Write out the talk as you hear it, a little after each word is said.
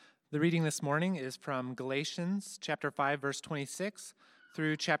The reading this morning is from Galatians chapter 5, verse 26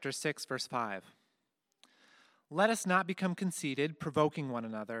 through chapter 6, verse 5. Let us not become conceited, provoking one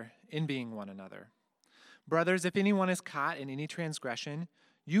another, envying one another. Brothers, if anyone is caught in any transgression,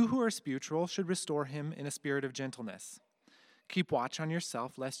 you who are spiritual should restore him in a spirit of gentleness. Keep watch on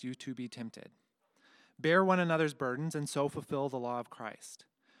yourself, lest you too be tempted. Bear one another's burdens, and so fulfill the law of Christ.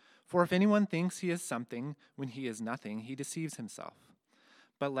 For if anyone thinks he is something when he is nothing, he deceives himself.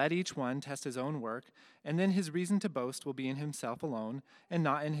 But let each one test his own work, and then his reason to boast will be in himself alone, and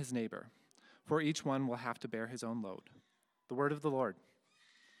not in his neighbor. For each one will have to bear his own load. The word of the Lord.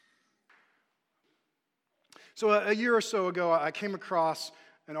 So a year or so ago, I came across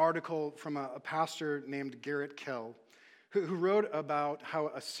an article from a pastor named Garrett Kell, who wrote about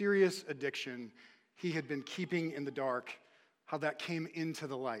how a serious addiction he had been keeping in the dark, how that came into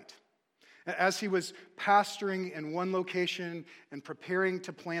the light. As he was pastoring in one location and preparing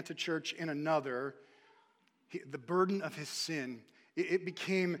to plant a church in another, the burden of his sin, it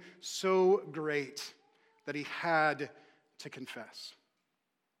became so great that he had to confess.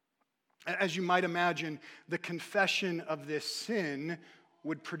 As you might imagine, the confession of this sin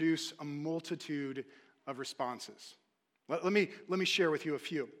would produce a multitude of responses. Let me share with you a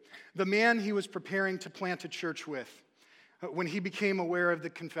few. The man he was preparing to plant a church with, when he became aware of the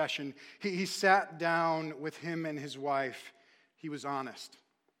confession, he sat down with him and his wife. He was honest.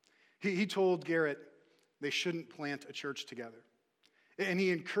 He told Garrett they shouldn't plant a church together. And he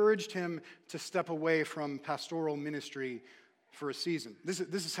encouraged him to step away from pastoral ministry for a season. This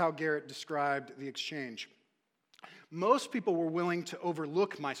is how Garrett described the exchange. Most people were willing to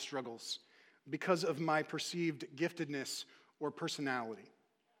overlook my struggles because of my perceived giftedness or personality.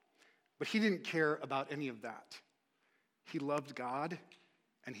 But he didn't care about any of that. He loved God,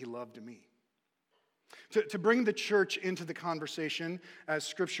 and he loved me. To bring the church into the conversation, as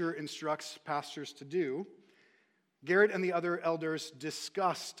Scripture instructs pastors to do, Garrett and the other elders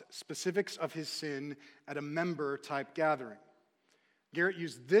discussed specifics of his sin at a member-type gathering. Garrett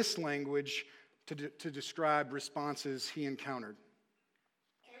used this language to describe responses he encountered.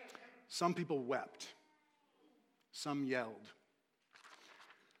 Some people wept. Some yelled.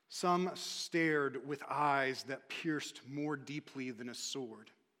 Some stared with eyes that pierced more deeply than a sword.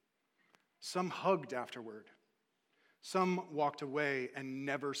 Some hugged afterward. Some walked away and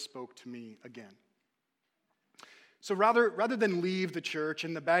never spoke to me again. So rather than leave the church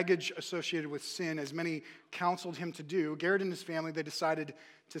and the baggage associated with sin, as many counseled him to do, Garrett and his family, they decided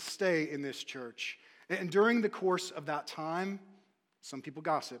to stay in this church. And during the course of that time, some people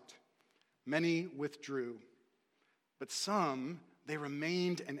gossiped. Many withdrew. But some, they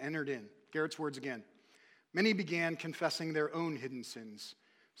remained and entered in. Garrett's words again. Many began confessing their own hidden sins.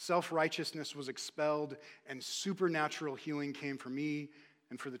 Self-righteousness was expelled, and supernatural healing came for me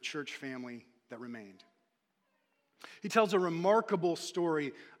and for the church family that remained. He tells a remarkable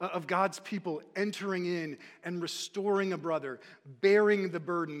story of God's people entering in and restoring a brother, bearing the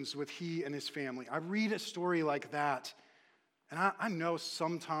burdens with he and his family. I read a story like that, and I know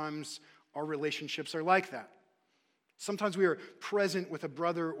sometimes our relationships are like that. Sometimes we are present with a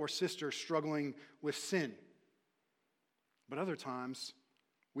brother or sister struggling with sin. But other times,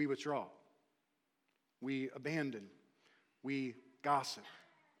 we withdraw. We abandon. We gossip.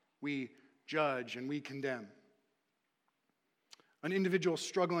 We judge and we condemn. An individual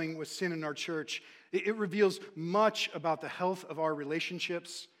struggling with sin in our church, it reveals much about the health of our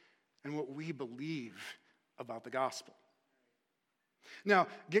relationships and what we believe about the gospel. Now,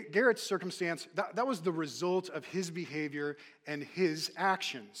 Garrett's circumstance, that was the result of his behavior and his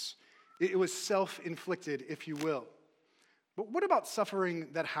actions. It was self-inflicted, if you will. But what about suffering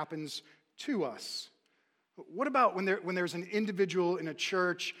that happens to us? What about when there's an individual in a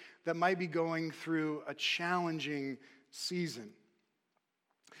church that might be going through a challenging season?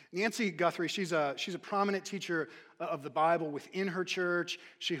 Nancy Guthrie, she's a prominent teacher of the Bible within her church.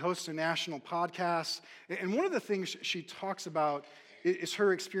 She hosts a national podcast. And one of the things she talks about is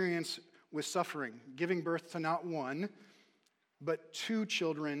her experience with suffering, giving birth to not one, but two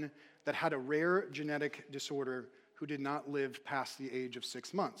children that had a rare genetic disorder who did not live past the age of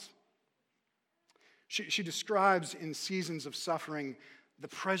 6 months. She describes in seasons of suffering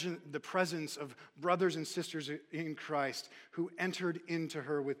the presence of brothers and sisters in Christ who entered into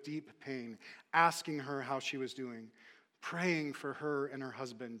her with deep pain, asking her how she was doing, praying for her and her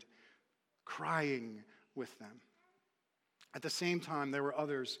husband, crying with them. At the same time, there were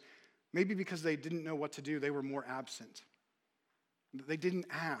others, maybe because they didn't know what to do, they were more absent. They didn't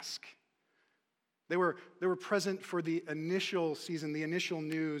ask. They were present for the initial season, the initial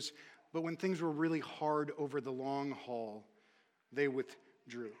news, but when things were really hard over the long haul, they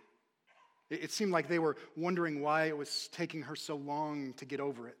withdrew. It seemed like they were wondering why it was taking her so long to get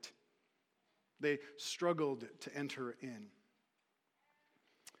over it. They struggled to enter in.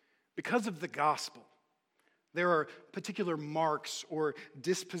 Because of the gospel, there are particular marks or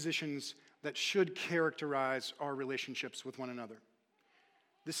dispositions that should characterize our relationships with one another.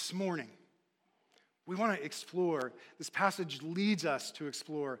 This morning, we want to explore, this passage leads us to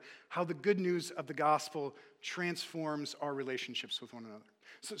explore how the good news of the gospel transforms our relationships with one another.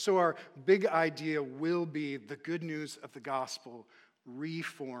 So our big idea will be the good news of the gospel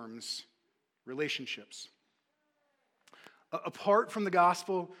reforms relationships. Apart from the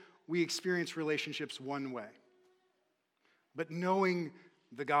gospel, we experience relationships one way. But knowing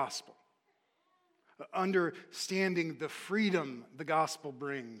the gospel, understanding the freedom the gospel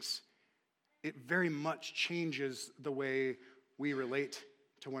brings, it very much changes the way we relate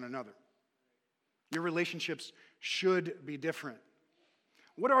to one another. Your relationships should be different.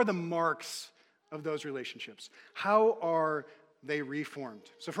 What are the marks of those relationships? How are they reformed?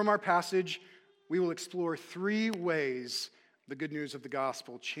 So from our passage, we will explore 3 ways the good news of the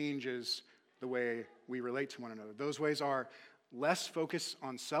gospel changes the way we relate to one another. Those ways are less focus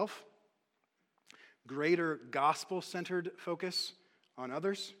on self, greater gospel-centered focus on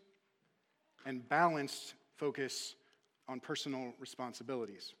others, and balanced focus on personal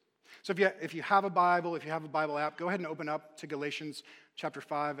responsibilities. So if you have a Bible, if you have a Bible app, go ahead and open up to Galatians chapter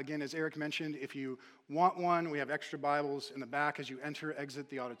 5. Again, as Eric mentioned, if you want one, we have extra Bibles in the back as you exit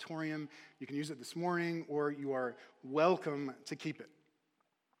the auditorium. You can use it this morning, or you are welcome to keep it.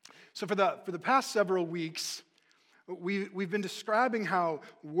 So for the past several weeks, we've been describing how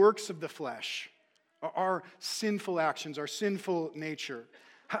works of the flesh, our sinful actions, our sinful nature,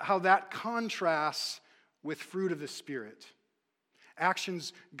 how that contrasts with fruit of the Spirit.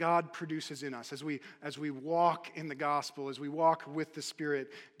 Actions God produces in us as we walk in the gospel, as we walk with the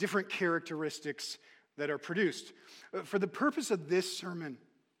Spirit, different characteristics that are produced. For the purpose of this sermon,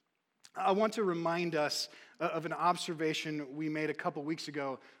 I want to remind us of an observation we made a couple weeks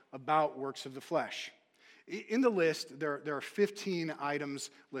ago about works of the flesh. In the list, there are 15 items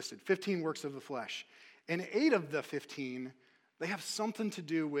listed, 15 works of the flesh. And 8 of the 15, they have something to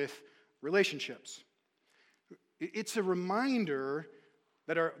do with relationships. It's a reminder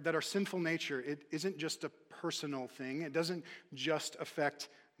that our sinful nature, it isn't just a personal thing. It doesn't just affect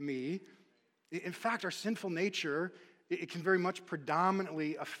me. In fact, our sinful nature, it can very much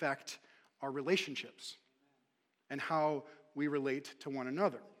predominantly affect our relationships and how we relate to one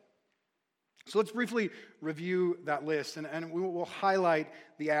another. So let's briefly review that list, and we will highlight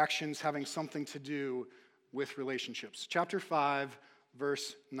the actions having something to do with relationships. Chapter 5,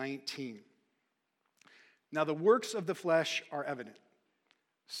 verse 19. Now the works of the flesh are evident: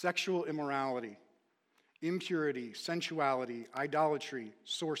 sexual immorality, impurity, sensuality, idolatry,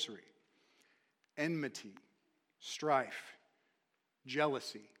 sorcery, enmity, strife,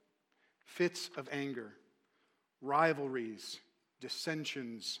 jealousy, fits of anger, rivalries,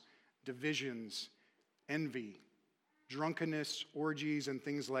 dissensions, divisions, envy, drunkenness, orgies, and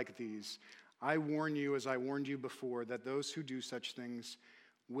things like these. I warn you, as I warned you before, that those who do such things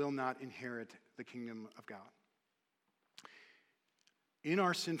will not inherit the kingdom of God. In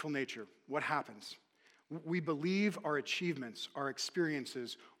our sinful nature, what happens? We believe our achievements, our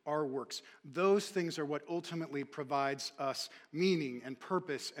experiences, our works, those things are what ultimately provides us meaning and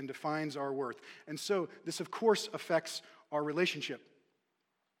purpose and defines our worth. And so this, of course, affects our relationship.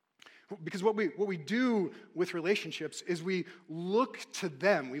 Because what we do with relationships is we look to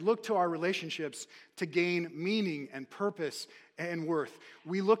them, we look to our relationships to gain meaning and purpose and worth.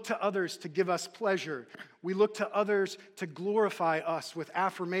 We look to others to give us pleasure. We look to others to glorify us with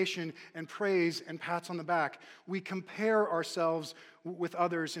affirmation and praise and pats on the back. We compare ourselves with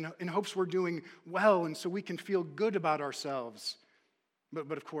others in hopes we're doing well, and so we can feel good about ourselves. But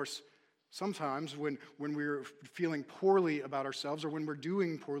of course, sometimes when we're feeling poorly about ourselves, or when we're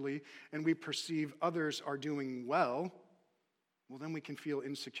doing poorly and we perceive others are doing well, then we can feel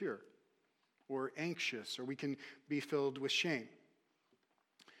insecure or anxious, or we can be filled with shame.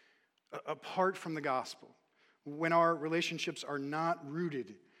 Apart from the gospel, when our relationships are not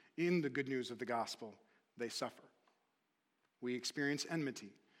rooted in the good news of the gospel, they suffer. We experience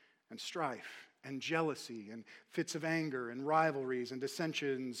enmity and strife and jealousy and fits of anger and rivalries and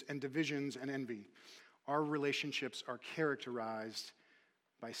dissensions and divisions and envy. Our relationships are characterized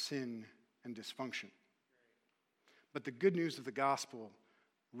by sin and dysfunction. But the good news of the gospel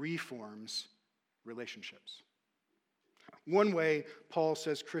reforms relationships. One way Paul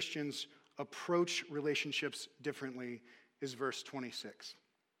says Christians approach relationships differently is verse 26.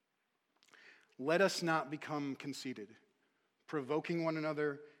 Let us not become conceited, provoking one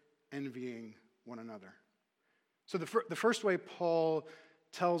another, envying one another. So the first way Paul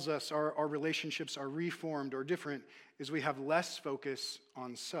tells us our relationships are reformed or different is we have less focus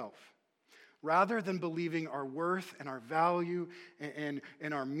on self. Rather than believing our worth and our value and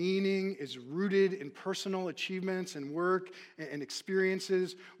our meaning is rooted in personal achievements and work and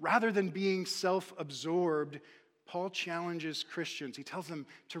experiences, rather than being self-absorbed, Paul challenges Christians. He tells them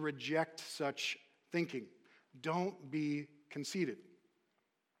to reject such thinking. Don't be conceited.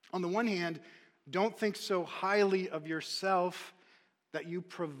 On the one hand, don't think so highly of yourself that you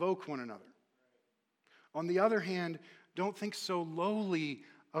provoke one another. On the other hand, don't think so lowly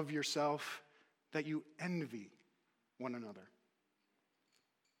of yourself that you envy one another.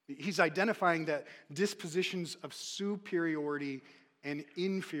 He's identifying that dispositions of superiority and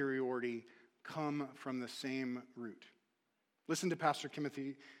inferiority come from the same root. Listen to Pastor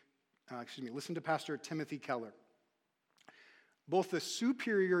Timothy Keller. Both the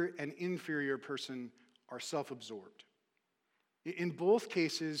superior and inferior person are self-absorbed. In both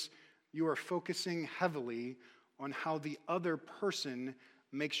cases, you are focusing heavily on how the other person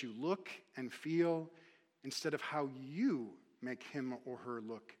makes you look and feel instead of how you make him or her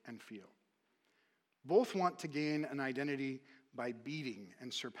look and feel. Both want to gain an identity by beating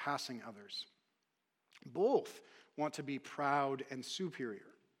and surpassing others. Both want to be proud and superior.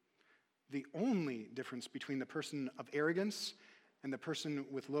 The only difference between the person of arrogance and the person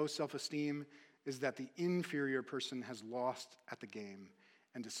with low self-esteem is that the inferior person has lost at the game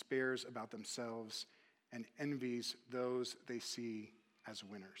and despairs about themselves and envies those they see as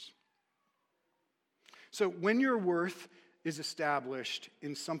winners. So when your worth is established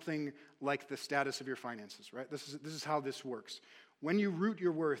in something like the status of your finances, right? This is how this works. When you root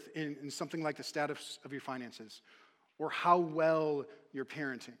your worth in something like the status of your finances, or how well you're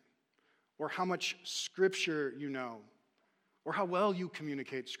parenting, or how much scripture you know, or how well you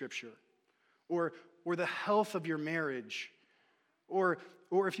communicate scripture, or the health of your marriage, or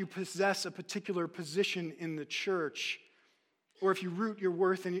if you possess a particular position in the church, or if you root your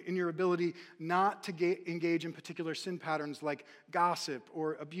worth in your ability not to engage in particular sin patterns like gossip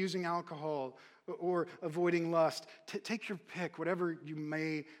or abusing alcohol or avoiding lust. Take your pick, whatever you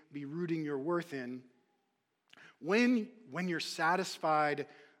may be rooting your worth in. When you're satisfied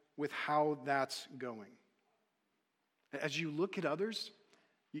with how that's going, as you look at others,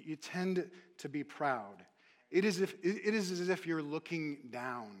 you tend to be proud. It is as if you're looking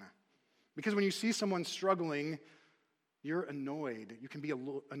down. Because when you see someone struggling, you're annoyed. You can be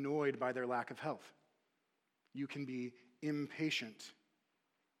annoyed by their lack of health. You can be impatient.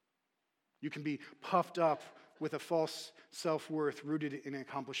 You can be puffed up with a false self-worth rooted in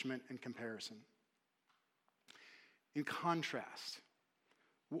accomplishment and comparison. In contrast,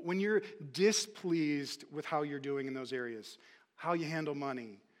 when you're displeased with how you're doing in those areas, how you handle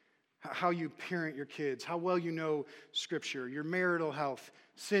money, how you parent your kids, how well you know scripture, your marital health,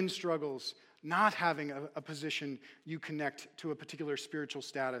 sin struggles, not having a position you connect to a particular spiritual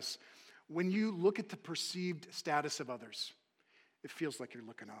status, when you look at the perceived status of others, it feels like you're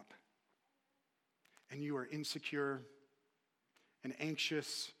looking up. And you are insecure and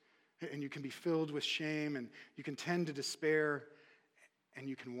anxious, and you can be filled with shame, and you can tend to despair, and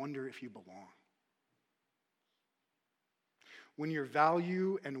you can wonder if you belong. When your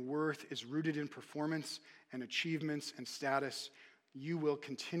value and worth is rooted in performance and achievements and status, you will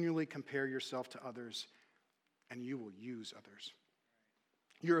continually compare yourself to others, and you will use others.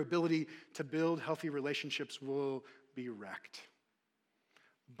 Your ability to build healthy relationships will be wrecked.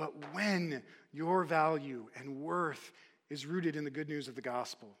 But when your value and worth is rooted in the good news of the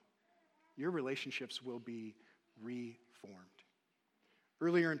gospel, your relationships will be reformed.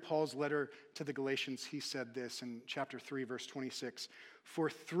 Earlier in Paul's letter to the Galatians, he said this in chapter 3, verse 26, "For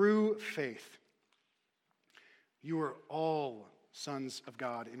through faith you are all sons of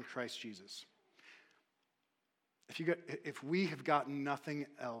God in Christ Jesus." If we have gotten nothing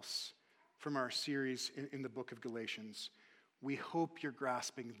else from our series in the book of Galatians, we hope you're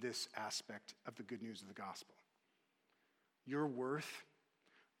grasping this aspect of the good news of the gospel. Your worth,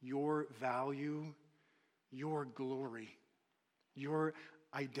 your value, your glory, your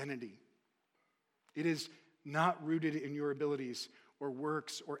identity. It is not rooted in your abilities or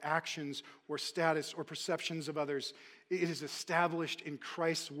works or actions or status or perceptions of others. It is established in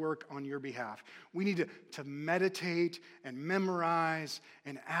Christ's work on your behalf. We need to meditate and memorize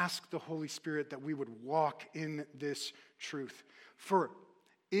and ask the Holy Spirit that we would walk in this truth. For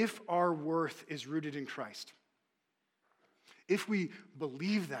if our worth is rooted in Christ, if we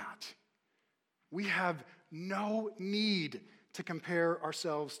believe that, we have no need to compare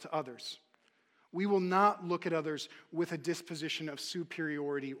ourselves to others. We will not look at others with a disposition of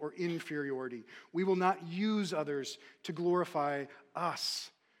superiority or inferiority. We will not use others to glorify us.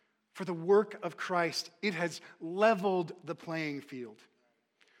 For the work of Christ, it has leveled the playing field.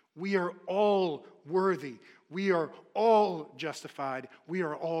 We are all worthy. We are all justified. We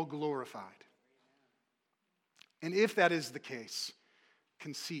are all glorified. And if that is the case,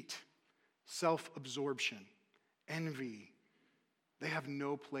 conceit, self-absorption, envy, they have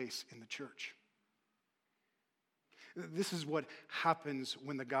no place in the church. This is what happens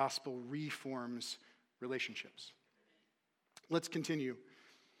when the gospel reforms relationships. Let's continue.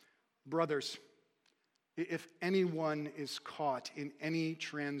 Brothers, if anyone is caught in any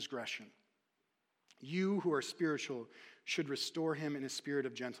transgression, you who are spiritual should restore him in a spirit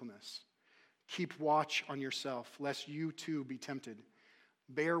of gentleness. Keep watch on yourself, lest you too be tempted.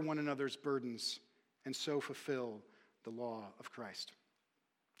 Bear one another's burdens, and so fulfill the law of Christ.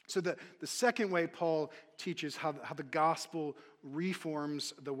 So the second way Paul teaches how the gospel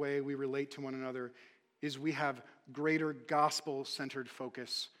reforms the way we relate to one another is we have greater gospel-centered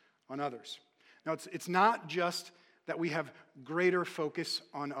focus on others. Now, it's not just that we have greater focus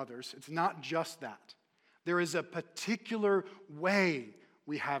on others. It's not just that. There is a particular way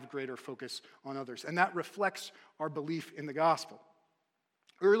we have greater focus on others, and that reflects our belief in the gospel.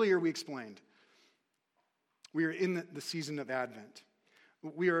 Earlier we explained we are in the season of Advent.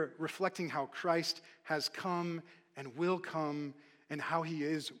 We are reflecting how Christ has come and will come and how he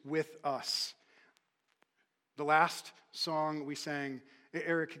is with us. The last song we sang,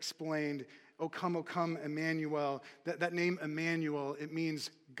 Eric explained, O come, Emmanuel. That name Emmanuel, it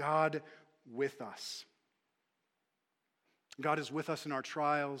means God with us. God is with us in our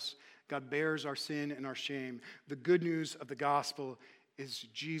trials. God bears our sin and our shame. The good news of the gospel is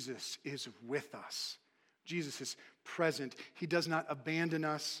Jesus is with us. Jesus is present. He does not abandon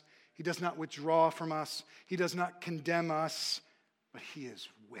us. He does not withdraw from us. He does not condemn us, but he is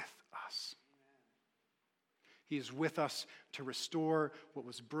with us. He is with us to restore what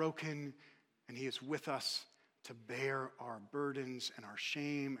was broken, and he is with us to bear our burdens and our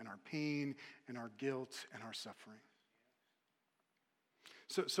shame and our pain and our guilt and our suffering.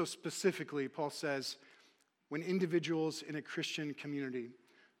 So specifically, Paul says, when individuals in a Christian community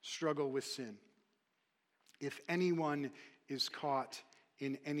struggle with sin, if anyone is caught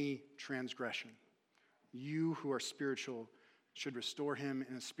in any transgression, you who are spiritual should restore him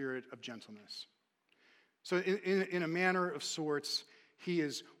in a spirit of gentleness. So in a manner of sorts, he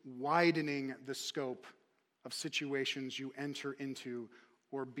is widening the scope of situations you enter into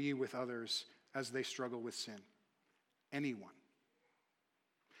or be with others as they struggle with sin. Anyone.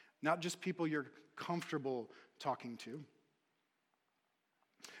 Not just people you're comfortable talking to.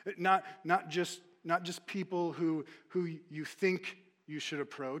 Not just people who you think you should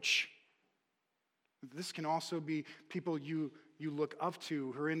approach. This can also be people you look up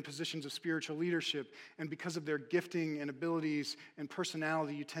to who are in positions of spiritual leadership, and because of their gifting and abilities and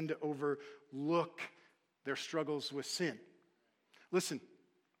personality, you tend to overlook their struggles with sin. Listen,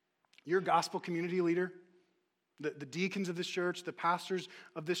 your gospel community leader, the deacons of this church, the pastors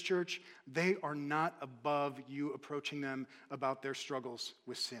of this church, they are not above you approaching them about their struggles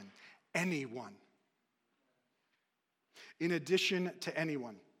with sin. Anyone. In addition to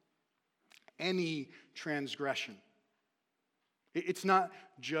anyone, any transgression. It's not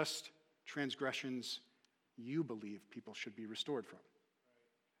just transgressions you believe people should be restored from.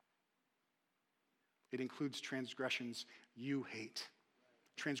 It includes transgressions you hate.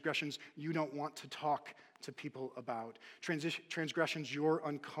 Transgressions you don't want to talk to people about. Transgressions you're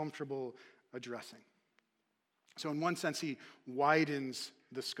uncomfortable addressing. So in one sense, he widens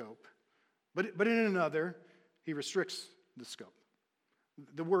the scope. But in another, he restricts the scope.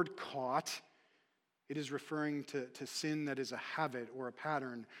 The word caught, it is referring to sin that is a habit or a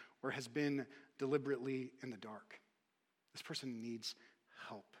pattern or has been deliberately in the dark. This person needs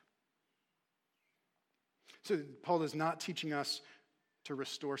help. So Paul is not teaching us to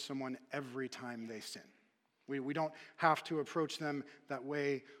restore someone every time they sin. We don't have to approach them that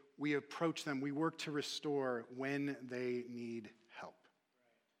way. We approach them, we work to restore when they need help.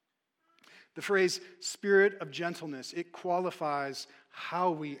 The phrase spirit of gentleness, it qualifies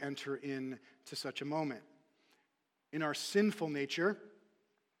how we enter into such a moment. In our sinful nature,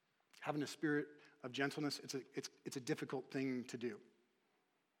 having a spirit of gentleness, it's a difficult thing to do.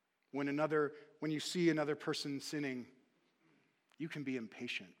 When you see another person sinning, you can be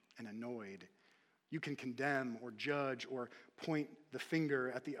impatient and annoyed. You can condemn or judge or point the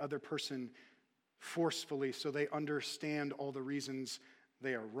finger at the other person forcefully so they understand all the reasons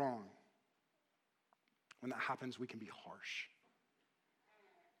they are wrong. When that happens, we can be harsh.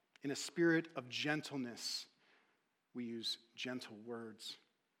 In a spirit of gentleness, we use gentle words.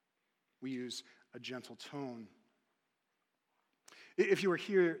 We use a gentle tone. If you were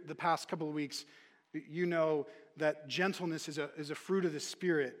here the past couple of weeks, you know that gentleness is a fruit of the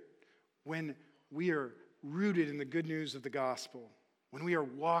Spirit when we are rooted in the good news of the gospel. When we are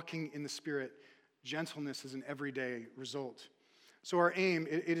walking in the Spirit, gentleness is an everyday result. So our aim,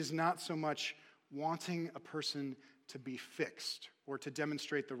 it is not so much wanting a person to be fixed or to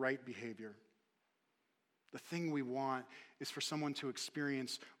demonstrate the right behavior. The thing we want is for someone to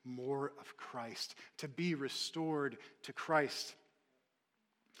experience more of Christ, to be restored to Christ.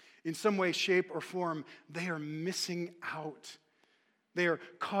 In some way, shape, or form, they are missing out. They are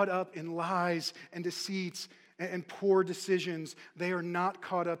caught up in lies and deceits and poor decisions. They are not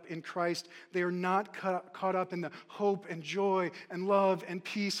caught up in Christ. They are not caught up in the hope and joy and love and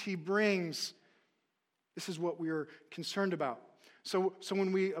peace He brings. This is what we are concerned about. So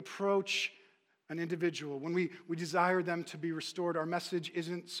when we approach an individual, when we desire them to be restored, our message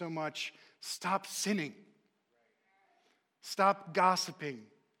isn't so much stop sinning, stop gossiping,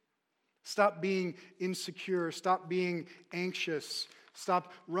 stop being insecure, stop being anxious,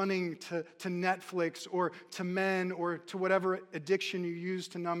 stop running to Netflix or to men or to whatever addiction you use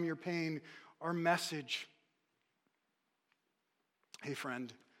to numb your pain. Our message, hey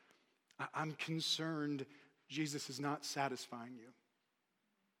friend, I'm concerned Jesus is not satisfying you.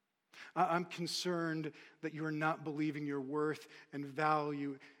 I'm concerned that you are not believing your worth and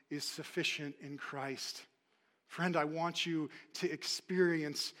value is sufficient in Christ. Friend, I want you to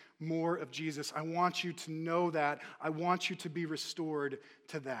experience more of Jesus. I want you to know that. I want you to be restored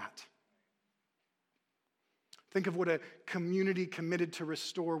to that. Think of what a community committed to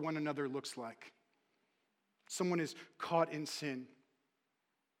restore one another looks like. Someone is caught in sin.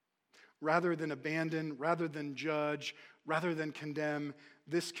 Rather than abandon, rather than judge, rather than condemn,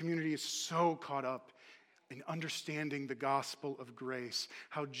 this community is so caught up in understanding the gospel of grace,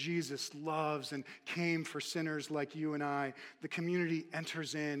 how Jesus loves and came for sinners like you and I. The community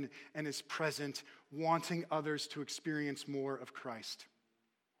enters in and is present, wanting others to experience more of Christ.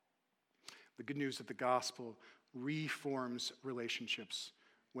 The good news of the gospel reforms relationships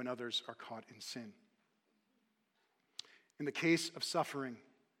when others are caught in sin. In the case of suffering,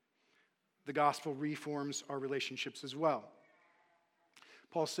 the gospel reforms our relationships as well.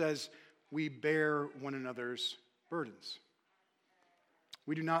 Paul says, we bear one another's burdens.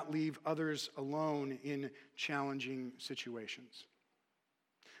 We do not leave others alone in challenging situations.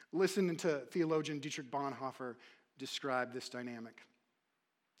 Listen to theologian Dietrich Bonhoeffer describe this dynamic.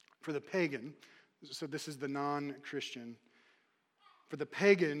 For the pagan, so this is the non-Christian, for the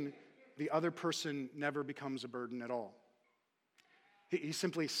pagan, the other person never becomes a burden at all. He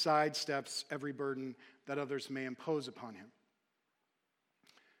simply sidesteps every burden that others may impose upon him.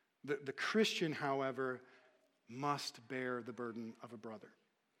 The Christian, however, must bear the burden of a brother.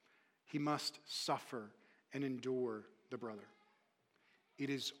 He must suffer and endure the brother. It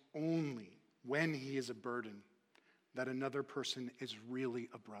is only when he is a burden that another person is really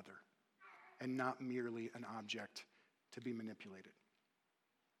a brother and not merely an object to be manipulated.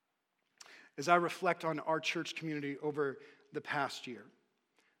 As I reflect on our church community over the past year,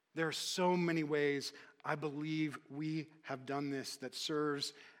 there are so many ways I believe we have done this that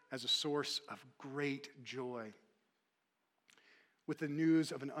serves as a source of great joy. With the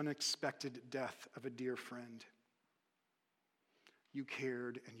news of an unexpected death of a dear friend, you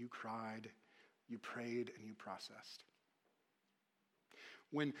cared and you cried, you prayed and you processed.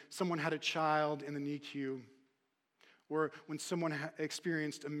 When someone had a child in the NICU, or when someone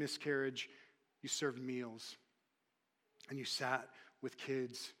experienced a miscarriage, you served meals and you sat with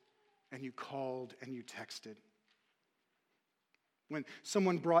kids and you called and you texted. When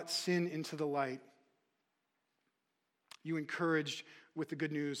someone brought sin into the light, you encouraged with the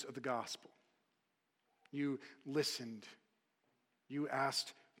good news of the gospel. You listened. You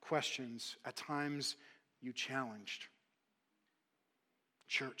asked questions. At times, you challenged.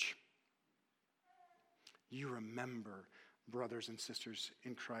 Church, you remember brothers and sisters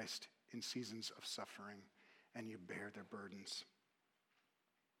in Christ in seasons of suffering, and you bear their burdens.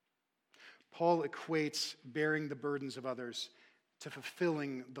 Paul equates bearing the burdens of others to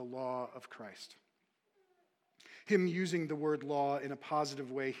fulfilling the law of Christ. Him using the word law in a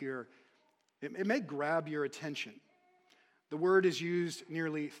positive way here, it may grab your attention. The word is used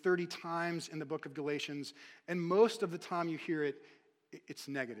nearly 30 times in the book of Galatians, and most of the time you hear it, it's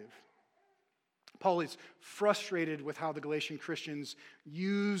negative. Paul is frustrated with how the Galatian Christians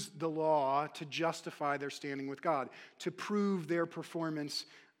use the law to justify their standing with God, to prove their performance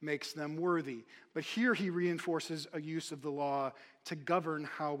makes them worthy. But here he reinforces a use of the law to govern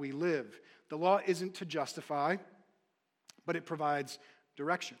how we live. The law isn't to justify, but it provides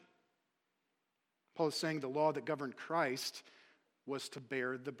direction. Paul is saying the law that governed Christ was to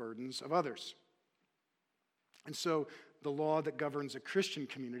bear the burdens of others. And so the law that governs a Christian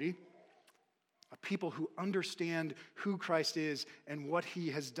community, a people who understand who Christ is and what he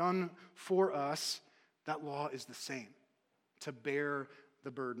has done for us, that law is the same, to bear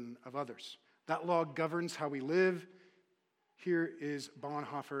the burden of others. That law governs how we live. Here is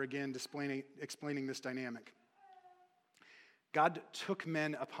Bonhoeffer again explaining this dynamic. God took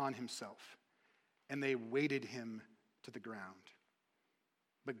men upon himself, and they weighted him to the ground.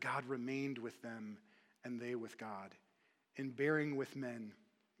 But God remained with them, and they with God. In bearing with men,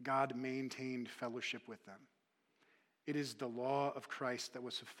 God maintained fellowship with them. It is the law of Christ that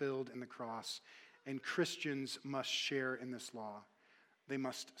was fulfilled in the cross, and Christians must share in this law. They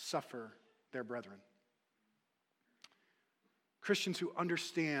must suffer their brethren. Christians who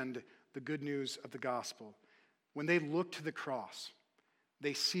understand the good news of the gospel, when they look to the cross,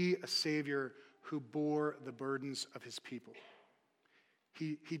 they see a Savior who bore the burdens of his people.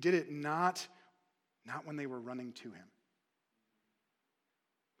 He did it not when they were running to him,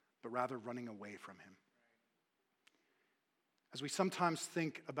 but rather running away from him. As we sometimes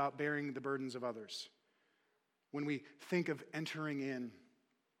think about bearing the burdens of others, when we think of entering in,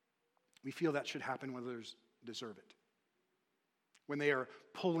 we feel that should happen when others deserve it, when they are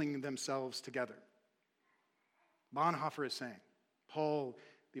pulling themselves together. Bonhoeffer is saying,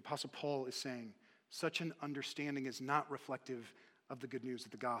 the Apostle Paul is saying, such an understanding is not reflective of the good news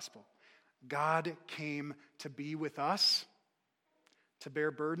of the gospel. God came to be with us, to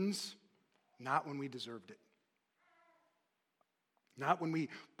bear burdens, not when we deserved it. Not when we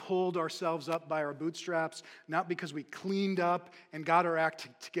pulled ourselves up by our bootstraps, not because we cleaned up and got our act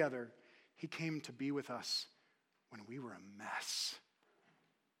together. He came to be with us when we were a mess,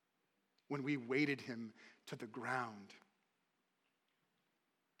 when we weighted him to the ground.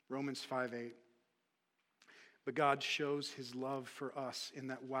 Romans 5:8. But God shows his love for us in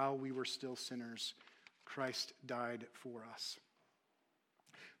that while we were still sinners, Christ died for us.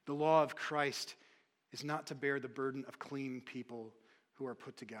 The law of Christ is not to bear the burden of clean people who are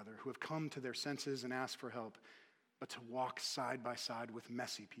put together, who have come to their senses and asked for help, but to walk side by side with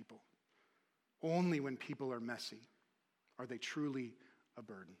messy people. Only when people are messy are they truly a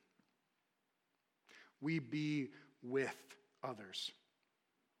burden. We be with others,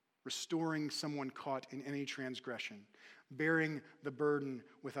 restoring someone caught in any transgression, bearing the burden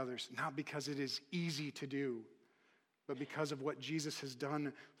with others, not because it is easy to do, but because of what Jesus has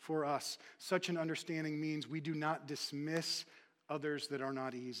done for us. Such an understanding means we do not dismiss others that are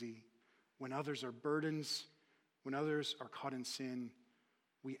not easy. When others are burdens, when others are caught in sin,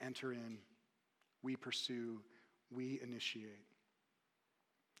 we enter in, we pursue, we initiate,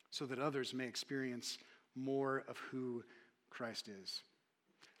 so that others may experience more of who Christ is.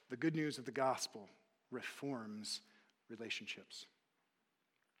 The good news of the gospel reforms relationships.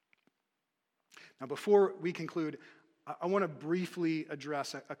 Now, before we conclude, I want to briefly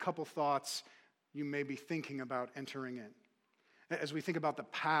address a couple thoughts you may be thinking about entering in. As we think about the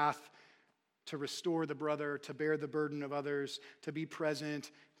path to restore the brother, to bear the burden of others, to be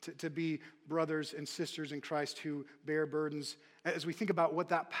present, to be brothers and sisters in Christ who bear burdens, as we think about what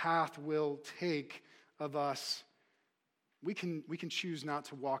that path will take of us, we can choose not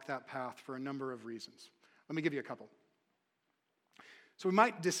to walk that path for a number of reasons. Let me give you a couple. So we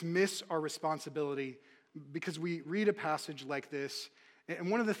might dismiss our responsibility because we read a passage like this, and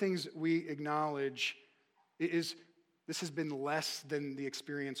one of the things we acknowledge is this has been less than the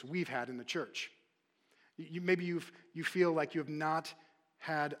experience we've had in the church. Maybe you feel like you have not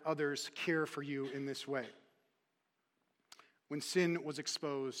had others care for you in this way. When sin was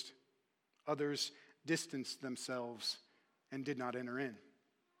exposed, others distanced themselves and did not enter in.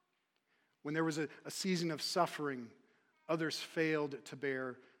 When there was a season of suffering, others failed to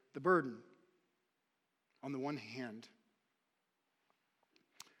bear the burden. On the one hand,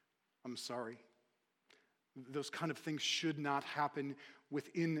 I'm sorry. Those kind of things should not happen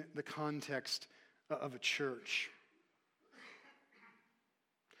within the context of a church.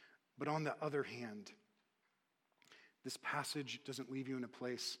 But on the other hand, this passage doesn't leave you in a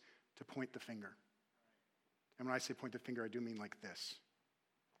place to point the finger. And when I say point the finger, I do mean like this.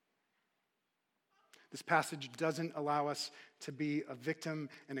 This passage doesn't allow us to be a victim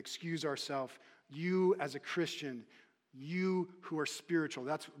and excuse ourselves. You as a Christian, you who are spiritual,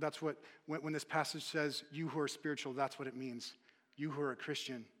 that's what, when this passage says you who are spiritual, that's what it means. You who are a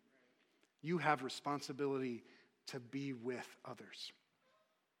Christian, you have responsibility to be with others.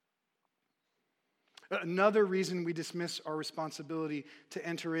 Another reason we dismiss our responsibility to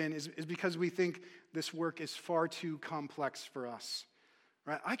enter in is because we think this work is far too complex for us.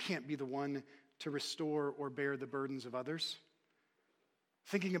 Right? I can't be the one to restore or bear the burdens of others.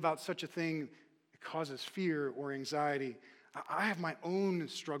 Thinking about such a thing causes fear or anxiety. I have my own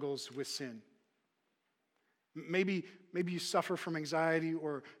struggles with sin. Maybe you suffer from anxiety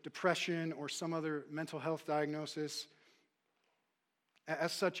or depression or some other mental health diagnosis.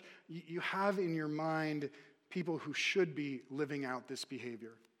 As such, you have in your mind people who should be living out this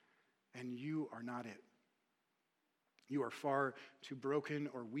behavior, and you are not it. You are far too broken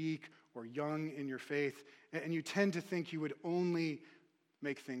or weak or young in your faith, and you tend to think you would only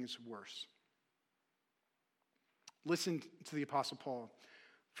make things worse. Listen to the Apostle Paul.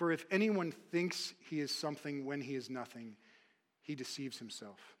 For if anyone thinks he is something when he is nothing, he deceives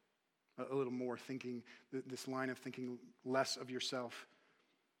himself. A little more thinking, this line of thinking less of yourself.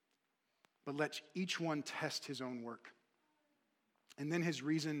 But let each one test his own work. And then his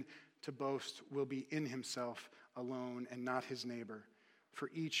reason to boast will be in himself alone and not his neighbor. For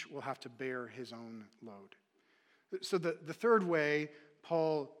each will have to bear his own load. So the third way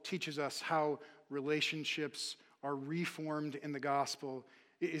Paul teaches us how relationships are reformed in the gospel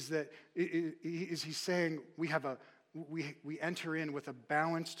is he's saying we enter in with a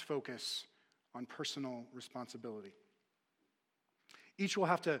balanced focus on personal responsibility. Each will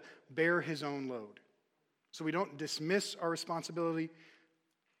have to bear his own load. So we don't dismiss our responsibility.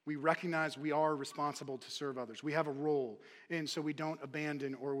 We recognize we are responsible to serve others. We have a role, and so we don't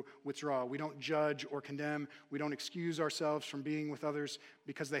abandon or withdraw. We don't judge or condemn. We don't excuse ourselves from being with others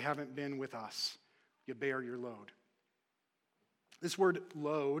because they haven't been with us. You bear your load. This word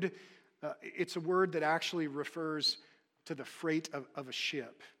load, it's a word that actually refers to the freight of a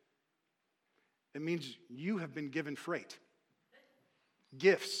ship. It means you have been given freight.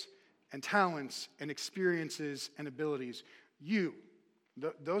 Gifts and talents and experiences and abilities.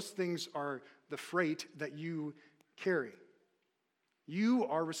 Those things are the freight that you carry. You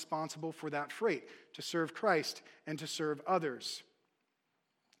are responsible for that freight to serve Christ and to serve others.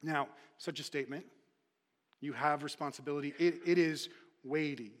 Now, such a statement, you have responsibility, it is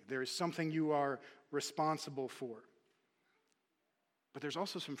weighty. There is something you are responsible for. But there's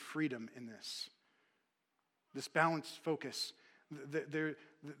also some freedom in this balanced focus.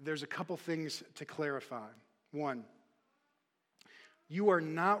 There's a couple things to clarify. One, you are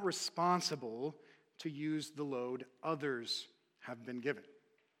not responsible to use the load others have been given.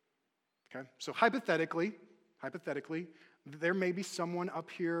 Okay? So hypothetically, there may be someone up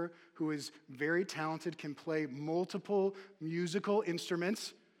here who is very talented, can play multiple musical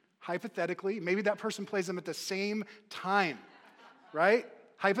instruments. Hypothetically, maybe that person plays them at the same time, right?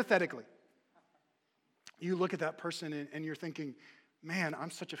 Hypothetically. You look at that person and you're thinking, man,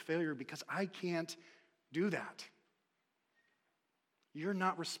 I'm such a failure because I can't do that. You're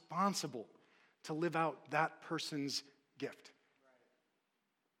not responsible to live out that person's gift.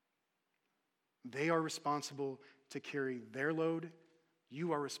 They are responsible to carry their load.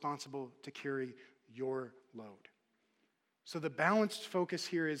 You are responsible to carry your load. So the balanced focus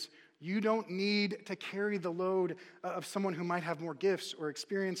here is you don't need to carry the load of someone who might have more gifts or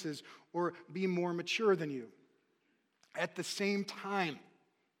experiences or be more mature than you. At the same time,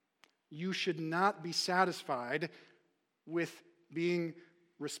 you should not be satisfied with being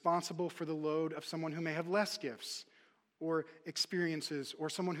responsible for the load of someone who may have less gifts or experiences or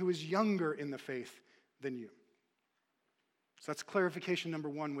someone who is younger in the faith than you. So that's clarification number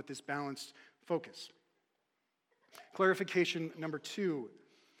one with this balanced focus. Clarification number two,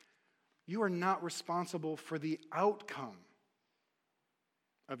 you are not responsible for the outcome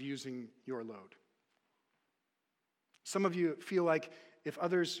of using your load. Some of you feel like if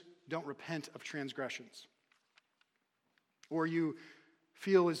others don't repent of transgressions, or you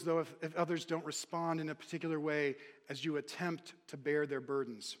feel as though if others don't respond in a particular way as you attempt to bear their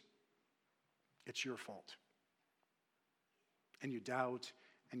burdens, it's your fault. And you doubt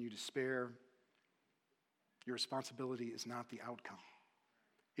and you despair. Your responsibility is not the outcome.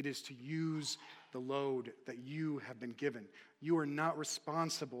 It is to use the load that you have been given. You are not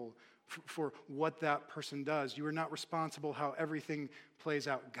responsible for what that person does. You are not responsible how everything plays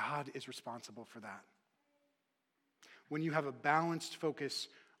out. God is responsible for that. When you have a balanced focus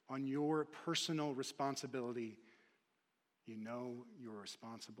on your personal responsibility, you know you're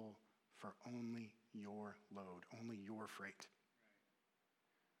responsible for only your load, only your freight.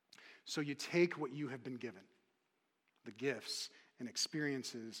 So you take what you have been given, the gifts and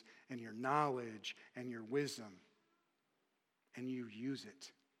experiences and your knowledge and your wisdom, and you use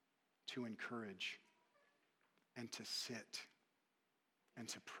it to encourage and to sit and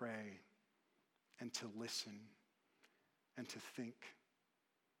to pray and to listen and to think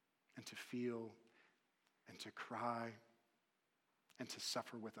and to feel and to cry and to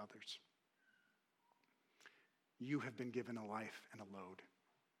suffer with others. You have been given a life and a load.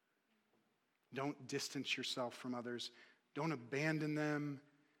 Don't distance yourself from others. Don't abandon them.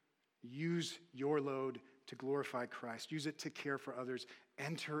 Use your load to glorify Christ. Use it to care for others.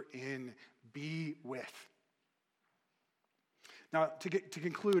 Enter in. Be with. Now, to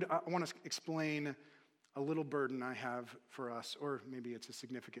conclude, I want to explain a little burden I have for us, or maybe it's a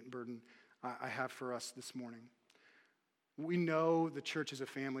significant burden I have for us this morning. We know the church is a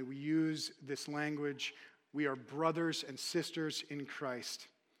family. We use this language. We are brothers and sisters in Christ.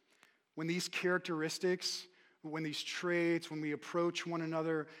 When these characteristics, when these traits, when we approach one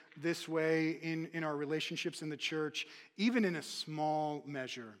another this way in our relationships in the church, even in a small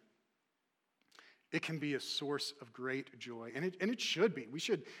measure, it can be a source of great joy. And it should be. We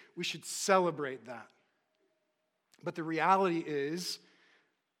should celebrate that. But the reality is,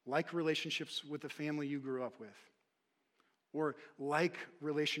 like relationships with the family you grew up with, or like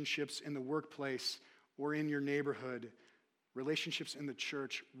relationships in the workplace or in your neighborhood, relationships in the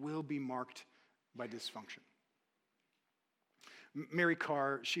church will be marked by dysfunction. Mary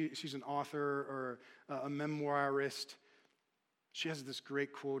Karr, she's an author or a memoirist. She has this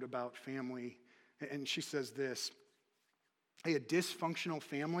great quote about family, and she says this: "Hey, a dysfunctional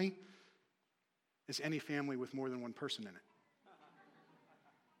family is any family with more than one person in it."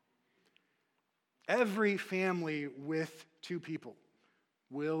 Every family with two people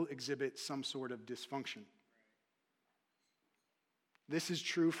will exhibit some sort of dysfunction. This is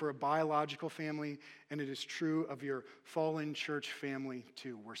true for a biological family, and it is true of your fallen church family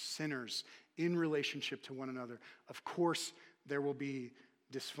too. We're sinners in relationship to one another. Of course, there will be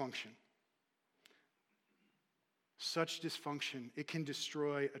dysfunction. Such dysfunction, it can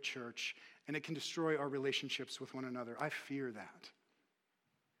destroy a church, and it can destroy our relationships with one another. I fear that.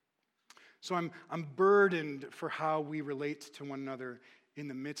 So I'm burdened for how we relate to one another in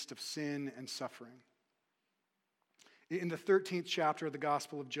the midst of sin and suffering. In the 13th chapter of the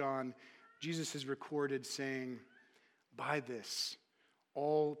Gospel of John, Jesus is recorded saying, "By this,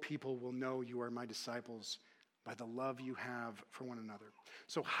 all people will know you are my disciples, by the love you have for one another."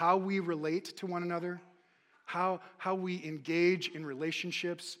 So how we relate to one another, how we engage in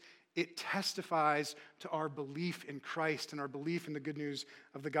relationships, it testifies to our belief in Christ and our belief in the good news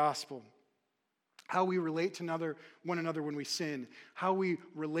of the gospel. How we relate to one another when we sin, how we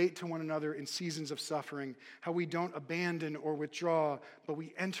relate to one another in seasons of suffering, how we don't abandon or withdraw, but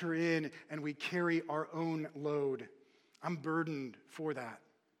we enter in and we carry our own load. I'm burdened for that.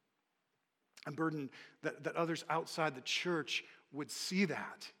 I'm burdened that others outside the church would see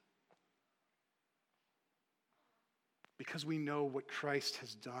that. Because we know what Christ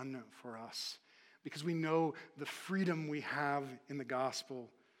has done for us. Because we know the freedom we have in the gospel.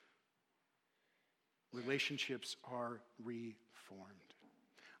 Relationships are reformed.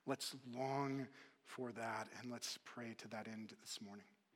 Let's long for that, and let's pray to that end this morning.